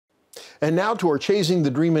And now to our Chasing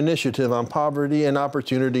the Dream initiative on poverty and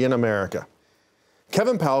opportunity in America.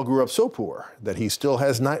 Kevin Powell grew up so poor that he still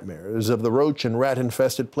has nightmares of the roach and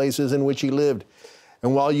rat-infested places in which he lived.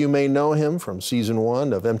 And while you may know him from season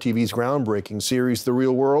 1 of MTV's groundbreaking series, The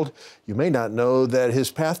Real World, you may not know that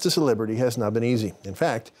his path to celebrity has not been easy. In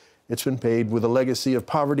fact, it's been paved with a legacy of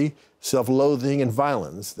poverty, self-loathing, and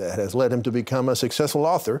violence that has led him to become a successful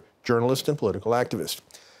author, journalist, and political activist.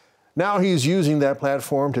 Now he's using that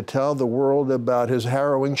platform to tell the world about his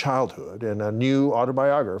harrowing childhood in a new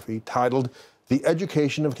autobiography titled The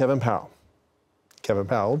Education of Kevin Powell. Kevin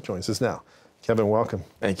Powell joins us now. Kevin, welcome.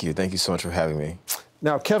 Thank you. Thank you so much for having me.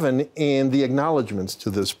 Now, Kevin, in the acknowledgments to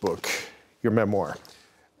this book, your memoir,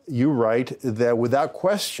 you write that without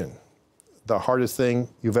question, the hardest thing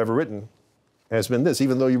you've ever written has been this,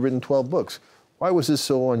 even though you've written 12 books. Why was this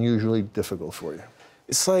so unusually difficult for you?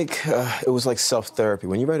 It's like, it was like self-therapy.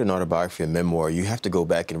 When you write an autobiography, a memoir, you have to go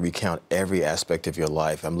back and recount every aspect of your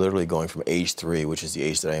life. I'm literally going from age 3, which is the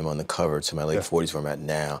age that I am on the cover, to my late 40s where I'm at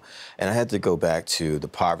now. And I had to go back to the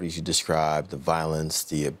poverty you described, the violence,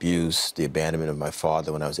 the abuse, the abandonment of my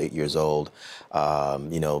father when I was 8 years old,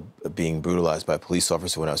 you know, being brutalized by a police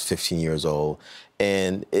officer when I was 15 years old.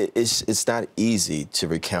 And it's not easy to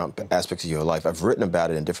recount aspects of your life. I've written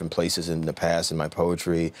about it in different places in the past, in my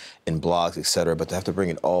poetry, in blogs, et cetera, but to have to bring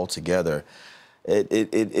it all together,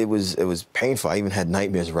 it was painful. I even had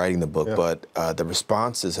nightmares writing the book, but the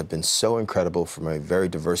responses have been so incredible from a very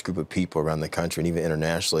diverse group of people around the country and even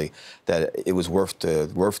internationally that it was worth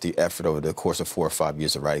the effort over the course of 4 or 5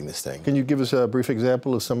 years of writing this thing. Can you give us a brief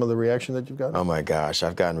example of some of the reaction that you've gotten? Oh my gosh,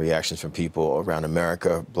 I've gotten reactions from people around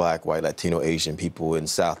America, Black, white, Latino, Asian, people in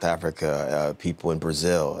South Africa, people in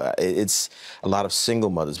Brazil. It's a lot of single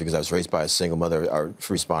mothers, because I was raised by a single mother, are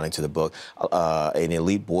responding to the book. An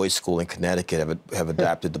elite boys' school in Connecticut have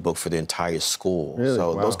adapted the book for the entire school. Really?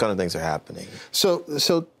 So Wow. those kind of things are happening. So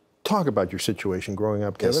talk about your situation growing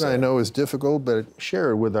up, Kevin. Yes, I know it's difficult, but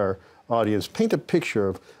share it with our audience. Paint a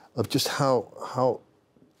picture of just how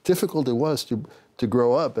difficult it was to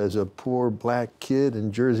grow up as a poor black kid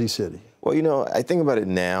in Jersey City. Well, you know, I think about it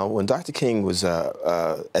now. When Dr. King was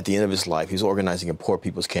at the end of his life, he was organizing a poor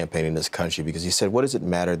people's campaign in this country because he said, what does it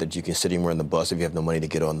matter that you can sit anywhere on the bus if you have no money to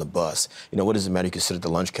get on the bus? You know, what does it matter you can sit at the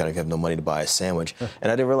lunch counter if you have no money to buy a sandwich?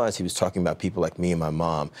 And I didn't realize he was talking about people like me and my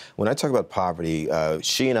mom. When I talk about poverty,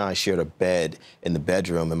 she and I shared a bed in the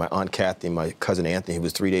bedroom, and my Aunt Kathy and my cousin Anthony, who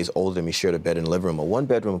was 3 days older than me, shared a bed in the living room. A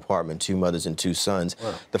 1-bedroom apartment, 2 mothers and 2 sons.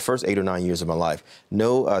 Wow. The first 8 or 9 years of my life.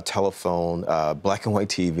 No telephone, black and white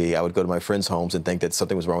TV. I would go to my friends' homes and think that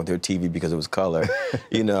something was wrong with their TV because it was color,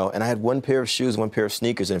 you know. And I had 1 pair of shoes, 1 pair of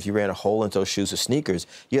sneakers, and if you ran a hole into those shoes or sneakers,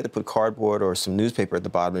 you had to put cardboard or some newspaper at the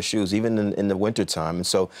bottom of the shoes, even in the wintertime. And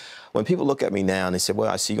so when people look at me now and they say, well,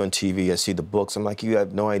 I see you on TV, I see the books, I'm like, you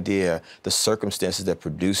have no idea the circumstances that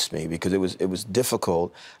produced me, because it was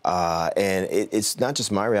difficult. And it's not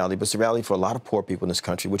just my reality, but it's the reality for a lot of poor people in this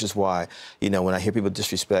country, which is why, you know, when I hear people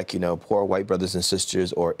disrespect, you know, poor white brothers and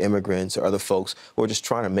sisters or immigrants or other folks who are just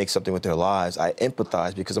trying to make something with their lives, I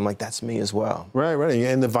empathize, because I'm like, that's me as well. Right, right.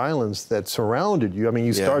 And the violence that surrounded you. I mean,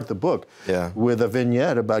 you start the book with a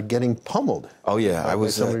vignette about getting pummeled. Oh, yeah. I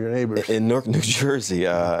was some of your neighbors in Newark, New Jersey.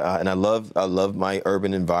 And I love my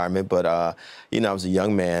urban environment, but you know, I was a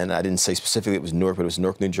young man. I didn't say specifically it was Newark, but it was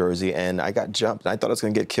Newark, New Jersey, and I got jumped. And I thought I was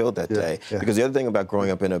going to get killed that day. Because the other thing about growing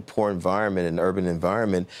up in a poor environment, an urban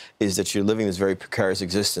environment, is that you're living this very precarious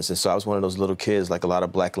existence. And so I was one of those little kids, like a lot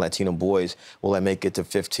of black and Latino boys. Will I make it to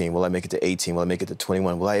 15? Will I make it to 18? Will I make it to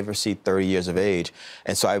 21? Will I ever see 30 years of age?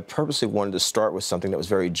 And so I purposely wanted to start with something that was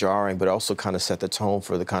very jarring, but also kind of set the tone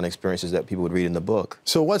for the kind of experiences that people would read in the book.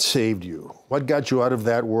 So what saved you? What got you out of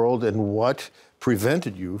that world, and what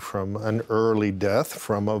prevented you from an early death,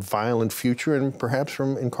 from a violent future, and perhaps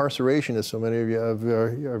from incarceration, as so many of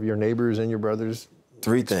your neighbors and your brothers?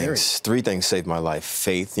 Three things saved my life.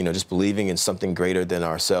 Faith, you know, just believing in something greater than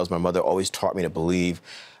ourselves. My mother always taught me to believe.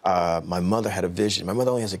 My mother had a vision. My mother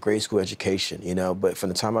only has a grade school education, you know, but from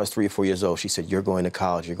the time I was 3 or 4 years old, she said, you're going to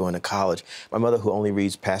college, you're going to college. My mother, who only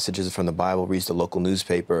reads passages from the Bible, reads the local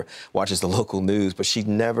newspaper, watches the local news, but she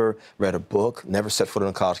never read a book, never set foot on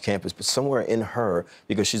a college campus. But somewhere in her,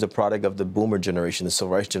 because she's a product of the boomer generation, the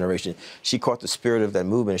civil rights generation, she caught the spirit of that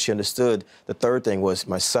movement, and she understood the third thing was,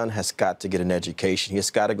 my son has got to get an education. He has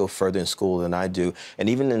got to go further in school than I do. And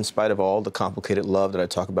even in spite of all the complicated love that I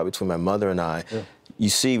talk about between my mother and I, you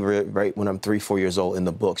see, right when I'm 3, 4 years old in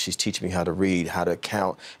the book, she's teaching me how to read, how to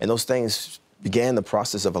count, and those things began the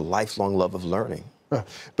process of a lifelong love of learning.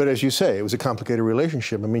 But as you say, it was a complicated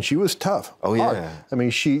relationship. I mean, she was tough. Oh, hard. yeah. I mean,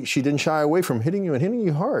 she didn't shy away from hitting you, and hitting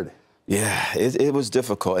you hard. Yeah, it was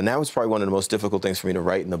difficult. And that was probably one of the most difficult things for me to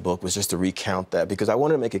write in the book, was just to recount that, because I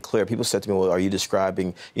wanted to make it clear. People said to me, well, are you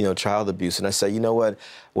describing, child abuse? And I said, you know what,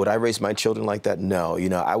 would I raise my children like that? No.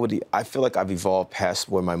 I feel like I've evolved past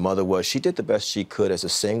where my mother was. She did the best she could as a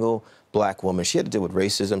single Black woman. She had to deal with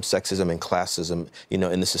racism, sexism, and classism,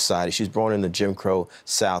 in the society. She was born in the Jim Crow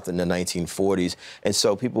South in the 1940s. And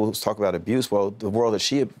so people who talk about abuse, well, the world that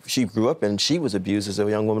she grew up in, she was abused as a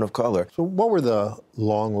young woman of color. So what were the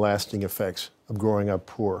long-lasting effects of growing up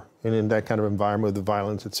poor and in that kind of environment with the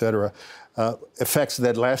violence, et cetera, effects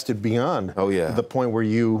that lasted beyond the point where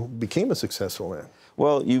you became a successful man?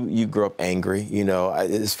 Well, you grow up angry.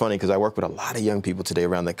 It's funny because I work with a lot of young people today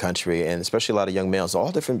around the country, and especially a lot of young males,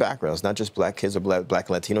 all different backgrounds, not just Black kids or Black and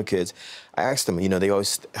Latino kids. I ask them, they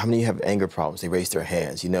always, how many have anger problems? They raise their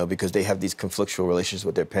hands, because they have these conflictual relationships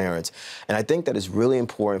with their parents. And I think that it's really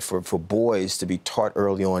important for boys to be taught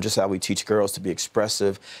early on, just how we teach girls to be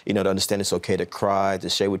expressive, to understand it's okay to cry, to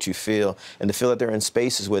say what you feel, and to feel that they're in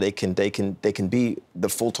spaces where they can be the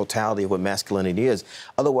full totality of what masculinity is.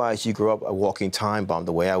 Otherwise, you grow up a walking time bomb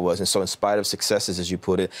the way I was. And so in spite of successes, as you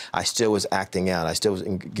put it, I still was acting out. I still was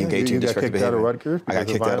engaging in destructive behavior. You got kicked out of Rutgers? I got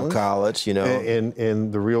kicked out of college,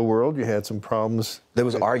 In the real world, you had some problems. There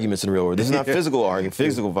was arguments in the real world. This is not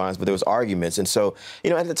physical violence, but there was arguments. And so,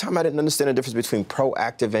 at the time, I didn't understand the difference between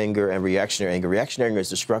proactive anger and reactionary anger. Reactionary anger is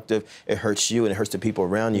destructive. It hurts you and it hurts the people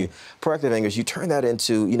around you. Proactive anger is you turn that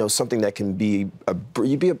into, something that can be,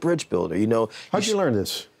 you be a bridge builder, How'd you learn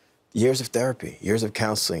this? Years of therapy, years of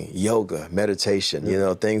counseling, yoga, meditation,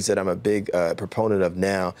 things that I'm a big proponent of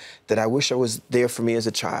now that I wish I was there for me as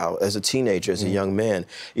a child, as a teenager, as a young man.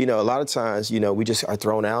 A lot of times, we just are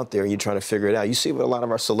thrown out there and you're trying to figure it out. You see with a lot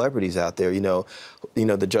of our celebrities out there,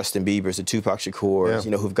 the Justin Biebers, the Tupac Shakurs,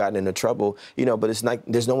 who've gotten into trouble, but it's like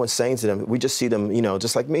there's no one saying to them. We just see them,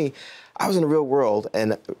 just like me. I was in the real world,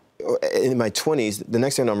 and in my 20s, the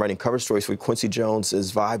next thing I'm writing cover stories for Quincy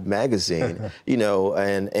Jones's Vibe magazine,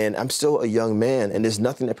 and I'm still a young man, and there's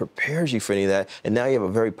nothing that prepares you for any of that. And now you have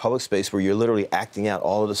a very public space where you're literally acting out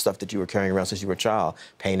all of the stuff that you were carrying around since you were a child,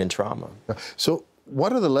 pain and trauma. So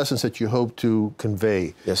what are the lessons that you hope to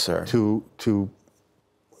convey to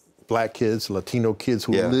Black kids, Latino kids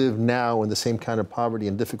who live now in the same kind of poverty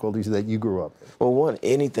and difficulties that you grew up in? Well, one,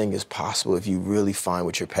 anything is possible if you really find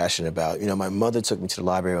what you're passionate about. My mother took me to the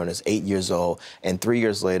library when I was 8 years old, and 3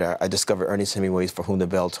 years later, I discovered Ernest Hemingway's For Whom the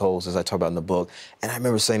Bell Tolls, as I talk about in the book. And I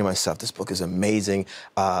remember saying to myself, this book is amazing.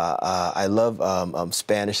 I love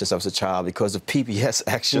Spanish since I was a child because of PBS,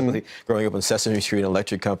 actually, growing up on Sesame Street, an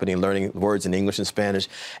electric company, and learning words in English and Spanish.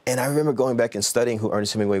 And I remember going back and studying who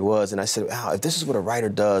Ernest Hemingway was, and I said, wow, if this is what a writer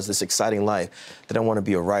does, this exciting life, then I want to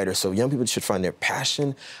be a writer. So young people should find their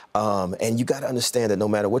passion, and you got to understand that no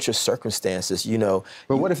matter what your circumstances,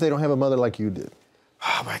 But what if they don't have a mother like you did?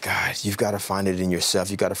 Oh, my God, you've got to find it in yourself.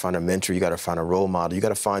 You got to find a mentor. You got to find a role model. You got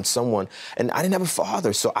to find someone. And I didn't have a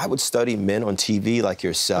father, so I would study men on TV like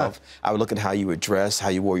yourself. I would look at how you were dressed, how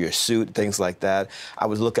you wore your suit, things like that. I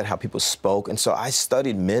would look at how people spoke. And so I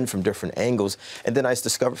studied men from different angles. And then I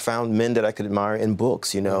found men that I could admire in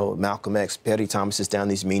books, Malcolm X, Perry Thomas's Down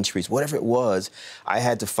These Mean Streets, whatever it was, I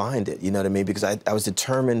had to find it, you know what I mean? Because I was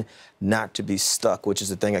determined not to be stuck, which is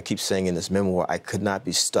the thing I keep saying in this memoir. I could not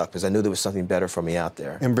be stuck because I knew there was something better for me out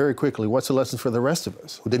there. And very quickly, what's the lesson for the rest of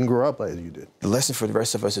us who didn't grow up as you did? The lesson for the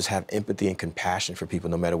rest of us is have empathy and compassion for people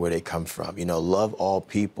no matter where they come from. Love all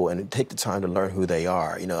people and take the time to learn who they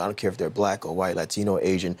are. I don't care if they're Black or white, Latino,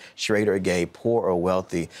 Asian, straight or gay, poor or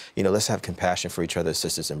wealthy. Let's have compassion for each other,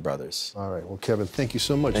 sisters and brothers. All right. Well, Kevin, thank you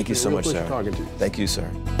so much. Thank you so much, sir. Talking to you. Thank you, sir.